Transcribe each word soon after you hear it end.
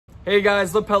Hey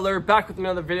guys, lepedaler back with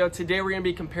another video. Today we're going to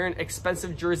be comparing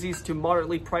expensive jerseys to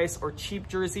moderately priced or cheap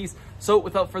jerseys. So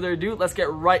without further ado, let's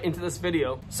get right into this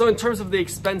video. So in terms of the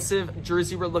expensive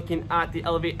jersey, we're looking at the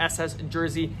Elevate SS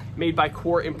jersey made by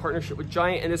Core in partnership with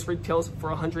Giant, and this retails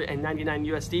for 199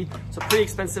 USD. So pretty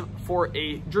expensive for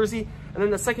a jersey. And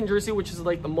then the second jersey, which is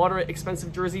like the moderate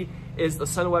expensive jersey, is the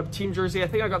Sunweb team jersey. I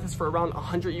think I got this for around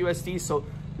 100 USD, so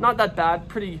not that bad,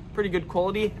 pretty good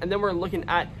quality. And then we're looking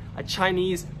at a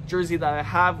Chinese jersey that I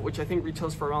have, which I think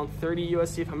retails for around 30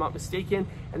 USD if I'm not mistaken,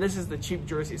 and this is the cheap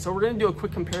jersey. So we're going to do a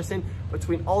quick comparison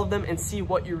between all of them and see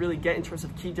what you really get in terms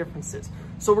of key differences.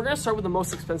 So we're going to start with the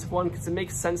most expensive one because it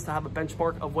makes sense to have a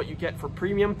benchmark of what you get for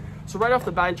premium. So right off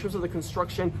the bat, in terms of the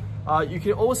construction, you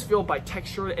can always feel by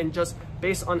texture and just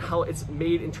based on how it's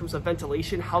made in terms of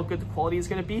ventilation, how good the quality is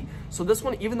going to be. So this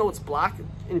one, even though it's black,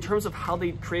 in terms of how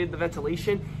they created the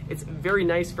ventilation, it's very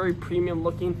nice, very premium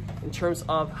looking in terms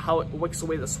of how it wicks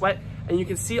away the sweat. And you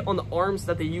can see on the arms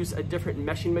that they use a different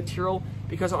meshing material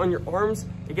because on your arms,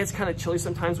 it gets kind of chilly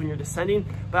sometimes when you're descending,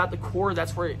 but at the core,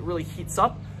 that's where it really heats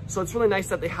up. So it's really nice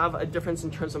that they have a difference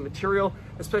in terms of material,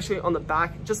 especially on the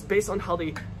back, just based on how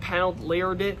they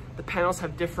layered it. The panels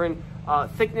have different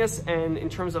thickness, and in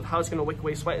terms of how it's going to wick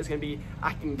away sweat is going to be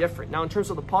acting different. Now in terms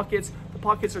of the pockets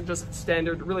are just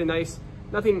standard, really nice.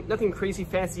 Nothing crazy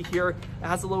fancy here. It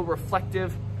has a little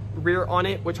reflective rear on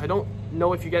it, which I don't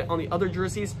know if you get on the other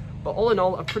jerseys, but all in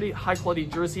all, a pretty high quality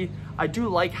jersey. I do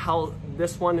like how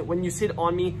this one, when you see it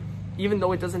on me, even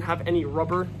though it doesn't have any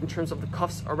rubber in terms of the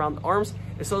cuffs around the arms,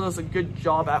 it still does a good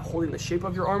job at holding the shape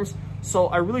of your arms. So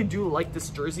I really do like this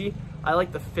jersey. I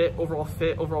like the fit,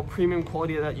 overall premium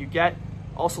quality that you get.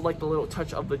 Also like the little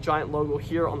touch of the Giant logo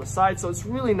here on the side. So it's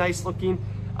really nice looking,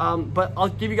 but I'll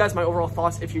give you guys my overall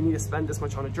thoughts if you need to spend this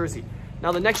much on a jersey.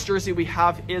 Now the next jersey we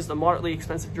have is the moderately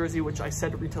expensive jersey, which I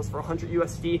said retails for 100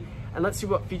 USD. And let's see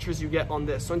what features you get on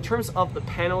this. So in terms of the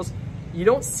panels, you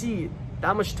don't see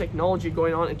that much technology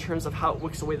going on in terms of how it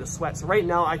wicks away the sweat. So right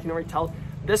now I can already tell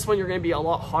this one you're going to be a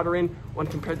lot hotter in when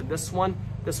compared to this one.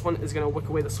 This one is going to wick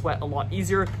away the sweat a lot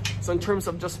easier. So in terms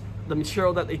of just the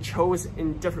material that they chose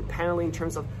in different paneling, in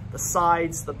terms of the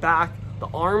sides, the back, the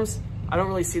arms, I don't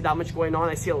really see that much going on.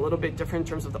 I see a little bit different in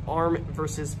terms of the arm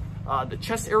versus the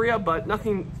chest area, but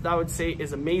nothing that I would say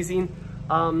is amazing.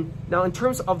 Now in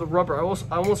terms of the rubber, I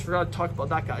almost forgot to talk about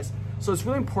that, guys. So it's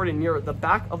really important near the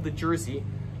back of the jersey.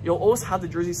 You'll always have the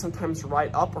jersey sometimes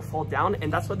ride up or fall down,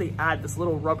 and that's why they add this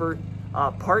little rubber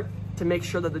part to make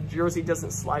sure that the jersey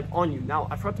doesn't slide on you. Now,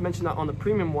 I forgot to mention that on the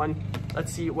premium one.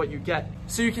 Let's see what you get.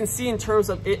 So you can see in terms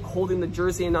of it holding the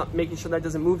jersey and not making sure that it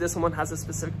doesn't move, this one has a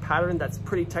specific pattern that's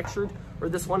pretty textured, where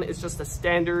this one is just a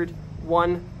standard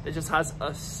one that just has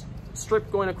a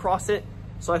strip going across it.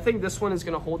 So I think this one is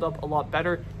going to hold up a lot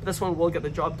better. This one will get the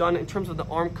job done. In terms of the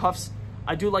arm cuffs,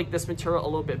 I do like this material a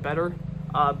little bit better,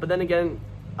 but then again,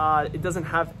 it doesn't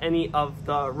have any of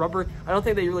the rubber. I don't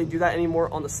think they really do that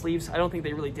anymore on the sleeves. I don't think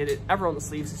they really did it ever on the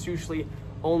sleeves. It's usually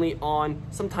only on,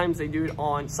 sometimes they do it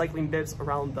on cycling bibs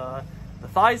around the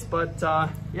thighs, but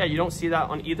yeah, you don't see that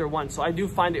on either one. So I do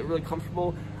find it really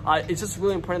comfortable. It's just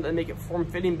really important that they make it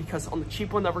form-fitting, because on the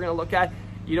cheap one that we're going to look at,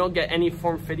 you don't get any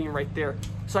form-fitting right there.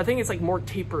 So I think it's like more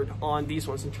tapered on these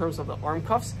ones in terms of the arm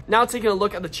cuffs. Now taking a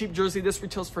look at the cheap jersey, this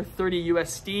retails for 30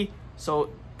 USD. So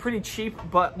pretty cheap,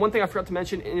 but one thing I forgot to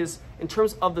mention is in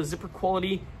terms of the zipper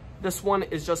quality, this one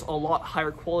is just a lot higher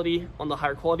quality on the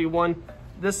higher quality one.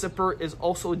 This zipper is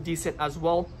also decent as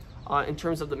well in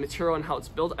terms of the material and how it's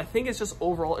built. I think it's just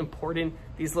overall important,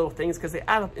 these little things, because they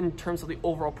add up in terms of the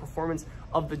overall performance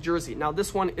of the jersey. Now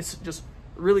this one is just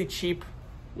really cheap,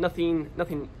 nothing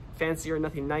fancy or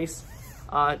nothing nice,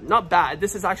 not bad.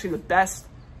 This is actually the best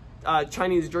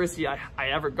Chinese jersey I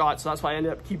ever got, so that's why I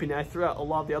ended up keeping it. I threw out a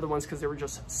lot of the other ones because they were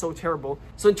just so terrible.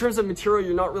 So in terms of material,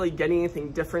 you're not really getting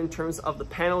anything different in terms of the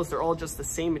panels. They're all just the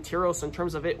same material. So in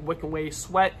terms of it wicking away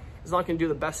sweat, it's not going to do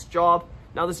the best job.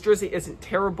 Now this jersey isn't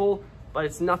terrible, but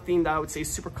it's nothing that I would say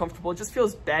super comfortable. It just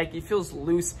feels baggy, it feels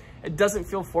loose. It doesn't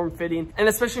feel form-fitting. And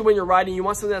especially when you're riding, you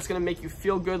want something that's going to make you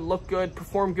feel good, look good,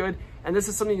 perform good. And this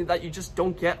is something that you just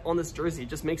don't get on this jersey. It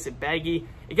just makes it baggy.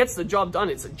 It gets the job done.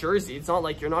 It's a jersey. It's not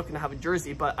like you're not going to have a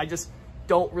jersey, but I just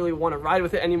don't really want to ride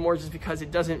with it anymore just because it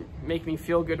doesn't make me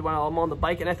feel good when I'm on the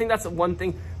bike. And I think that's the one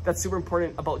thing that's super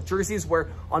important about jerseys, where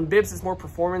on bibs it's more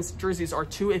performance. Jerseys are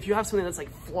too. If you have something that's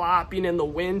like flapping in the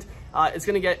wind, it's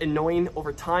going to get annoying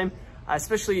over time,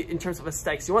 especially in terms of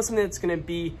aesthetics. You want something that's going to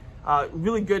be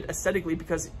really good aesthetically,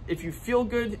 because if you feel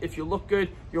good, if you look good,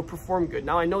 you'll perform good.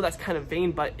 Now I know that's kind of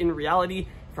vain, but in reality,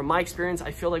 from my experience,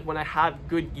 I feel like when I have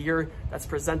good gear that's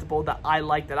presentable, that I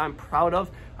like, that I'm proud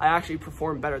of, I actually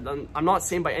perform better. I'm not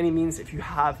saying by any means if you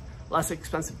have less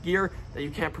expensive gear that you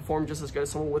can't perform just as good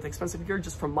as someone with expensive gear.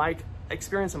 Just from my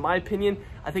experience and my opinion,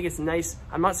 I think it's nice.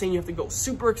 I'm not saying you have to go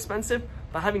super expensive,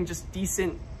 but having just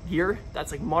decent gear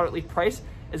that's like moderately priced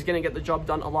is going to get the job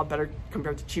done a lot better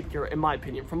compared to cheap gear, in my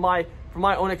opinion. From my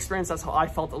own experience, that's how I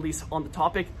felt, at least on the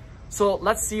topic. So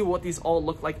let's see what these all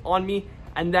look like on me,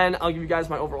 and then I'll give you guys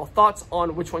my overall thoughts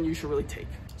on which one you should really take.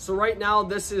 So right now,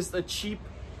 this is the cheap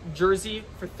jersey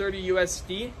for 30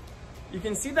 USD. You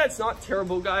can see that's not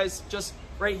terrible, guys. Just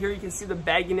right here, you can see the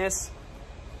bagginess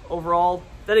overall.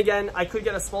 Then again, I could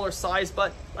get a smaller size,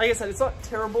 but like I said, it's not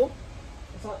terrible.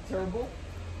 It's not terrible,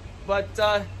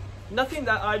 but nothing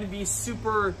that I'd be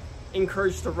super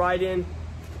encouraged to ride in.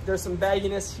 There's some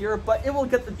bagginess here, but it will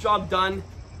get the job done.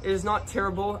 It is not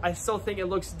terrible. I still think it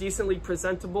looks decently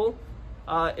presentable.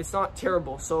 It's not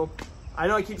terrible. So I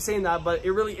know I keep saying that, but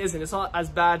it really isn't. It's not as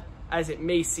bad as it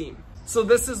may seem. So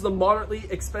this is the moderately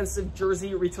expensive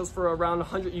jersey. It retails for around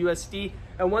 100 USD.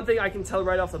 And one thing I can tell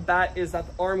right off the bat is that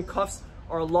the arm cuffs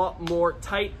are a lot more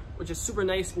tight, which is super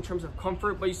nice in terms of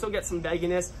comfort, but you still get some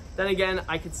bagginess. Then again,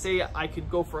 I could say I could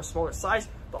go for a smaller size,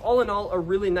 but all in all, a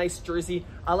really nice jersey.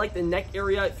 I like the neck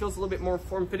area. It feels a little bit more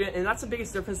form-fitted, and that's the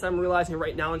biggest difference that I'm realizing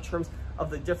right now in terms of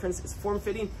the difference is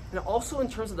form-fitting, and also in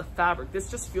terms of the fabric. This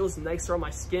just feels nicer on my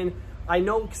skin. I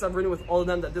know because I've ridden with all of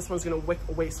them that this one's gonna wick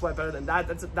away sweat better than that.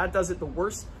 That does it the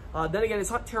worst. Then again,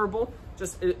 it's not terrible,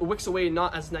 just it wicks away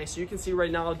not as nice. So you can see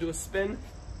right now, I'll do a spin.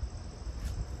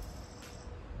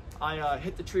 I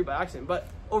hit the tree by accident, but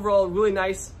overall, really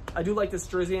nice. I do like this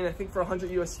jersey, and I think for 100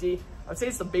 USD, I'd say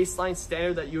it's the baseline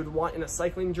standard that you would want in a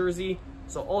cycling jersey.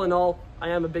 So all in all, I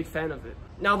am a big fan of it.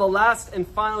 Now, the last and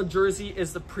final jersey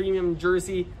is the premium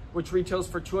jersey, which retails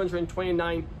for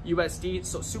 229 USD.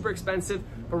 So super expensive,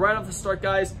 but right off the start,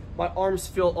 guys, my arms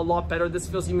feel a lot better. This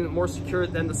feels even more secure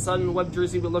than the Sunweb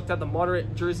jersey we looked at, the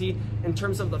moderate jersey. In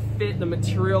terms of the fit, the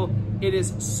material, it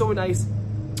is so nice.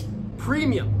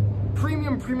 Premium.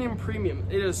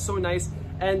 It is so nice.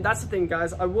 And that's the thing,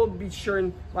 guys, I will be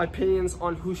sharing my opinions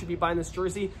on who should be buying this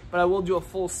jersey, but I will do a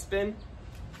full spin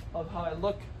of how I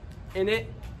look in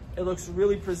it. It looks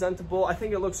really presentable. I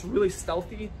think it looks really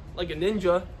stealthy, like a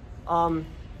ninja.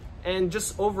 And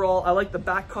just overall, I like the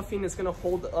back cuffing. It's gonna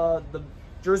hold the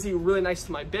jersey really nice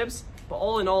to my bibs. But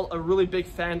all in all, a really big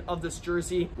fan of this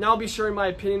jersey. Now I'll be sharing my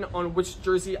opinion on which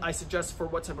jersey I suggest for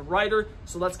what type of rider.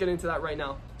 So let's get into that right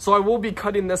now. So I will be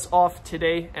cutting this off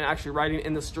today and actually riding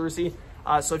in this jersey.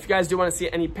 So if you guys do want to see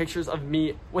any pictures of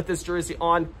me with this jersey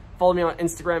on, follow me on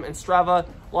Instagram and Strava.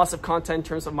 Lots of content in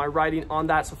terms of my riding on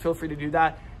that, so feel free to do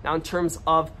that. Now, in terms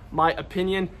of my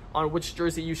opinion on which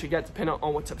jersey you should get, depending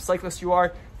on what type of cyclist you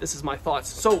are, this is my thoughts.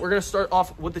 So we're gonna start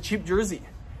off with the cheap jersey.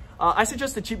 I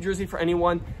suggest the cheap jersey for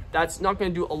anyone that's not going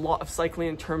to do a lot of cycling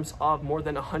in terms of more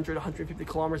than 100, 150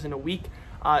 kilometers in a week.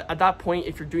 At that point,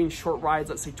 if you're doing short rides,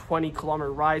 let's say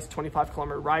 20-kilometer rides,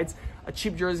 25-kilometer rides, a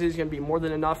cheap jersey is going to be more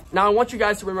than enough. Now, I want you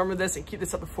guys to remember this and keep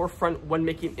this at the forefront when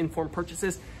making informed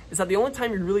purchases, is that the only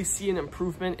time you really see an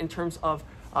improvement in terms of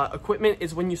equipment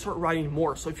is when you start riding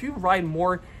more. So if you ride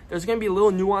more, there's going to be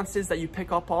little nuances that you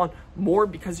pick up on more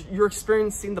because you're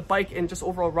experiencing the bike and just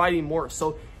overall riding more.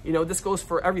 So, you know, this goes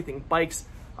for everything, bikes,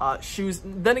 shoes.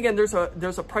 Then again, there's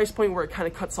a price point where it kind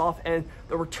of cuts off and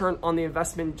the return on the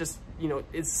investment just, you know,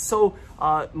 is so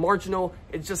marginal.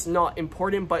 It's just not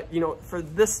important. But, you know, for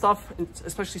this stuff,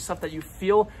 especially stuff that you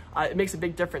feel, it makes a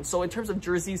big difference. So in terms of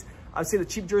jerseys, I'd say the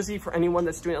cheap jersey for anyone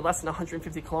that's doing it less than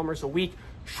 150 kilometers a week,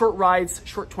 short rides,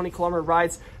 short 20-kilometer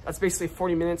rides, that's basically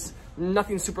 40 minutes,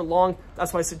 nothing super long.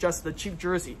 That's why I suggest the cheap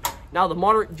jersey. Now, the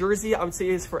moderate jersey, I would say,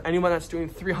 is for anyone that's doing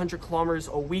 300 kilometers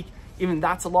a week. Even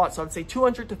that's a lot. So I would say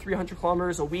 200 to 300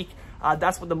 kilometers a week.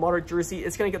 That's what the moderate jersey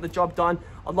is going to get the job done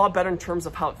a lot better in terms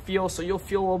of how it feels. So you'll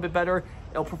feel a little bit better.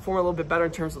 It'll perform a little bit better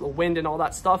in terms of the wind and all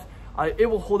that stuff. It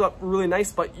will hold up really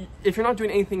nice, but if you're not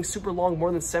doing anything super long,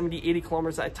 more than 70, 80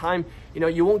 kilometers at a time, you know,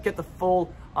 you won't get the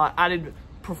full added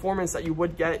performance that you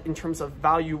would get in terms of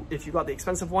value if you got the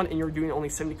expensive one and you're doing only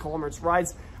 70 kilometers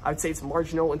rides. I would say it's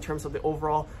marginal in terms of the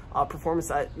overall performance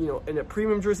that, you know, in a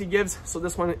premium jersey gives. So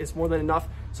this one is more than enough.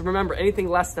 So remember, anything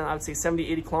less than, I would say,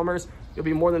 70, 80 kilometers, you'll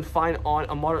be more than fine on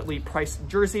a moderately priced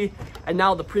jersey. And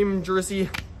now the premium jersey,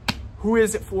 who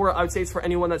is it for? I would say it's for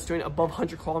anyone that's doing above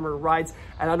 100-kilometer rides.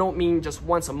 And I don't mean just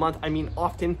once a month, I mean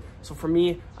often. So for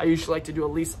me, I usually like to do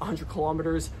at least 100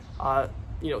 kilometers,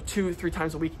 you know, 2-3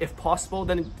 times a week if possible.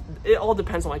 Then it all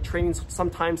depends on my training. So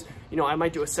sometimes, you know, I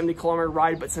might do a 70-kilometer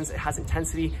ride, but since it has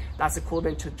intensity, that's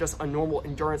equivalent to just a normal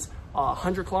endurance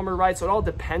 100-kilometer ride. So it all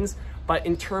depends. But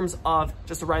in terms of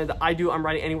just the riding that I do, I'm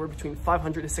riding anywhere between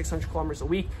 500 to 600 kilometers a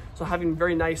week. So having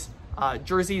very nice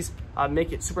jerseys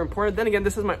make it super important. Then again,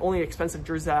 this is my only expensive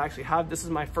jersey that I actually have. This is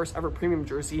my first ever premium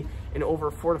jersey in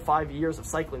over 4 to 5 years of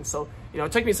cycling. So, you know,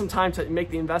 it took me some time to make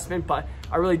the investment, but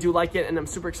I really do like it, and I'm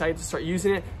super excited to start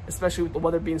using it, especially with the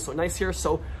weather being so nice here.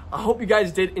 So I hope you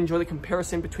guys did enjoy the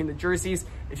comparison between the jerseys.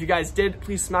 If you guys did,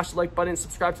 please smash the like button,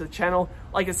 subscribe to the channel.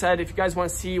 Like I said, if you guys want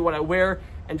to see what I wear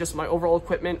and just my overall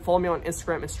equipment, follow me on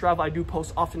Instagram and Strava. I do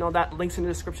post often on that. Links in the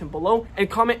description below. And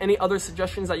comment any other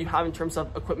suggestions that you have in terms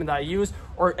of equipment that I use,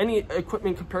 or any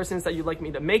equipment comparisons that you'd like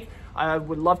me to make. I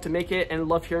would love to make it and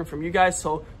love hearing from you guys,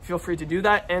 so feel free to do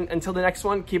that. And until the next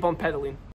one, keep on pedaling.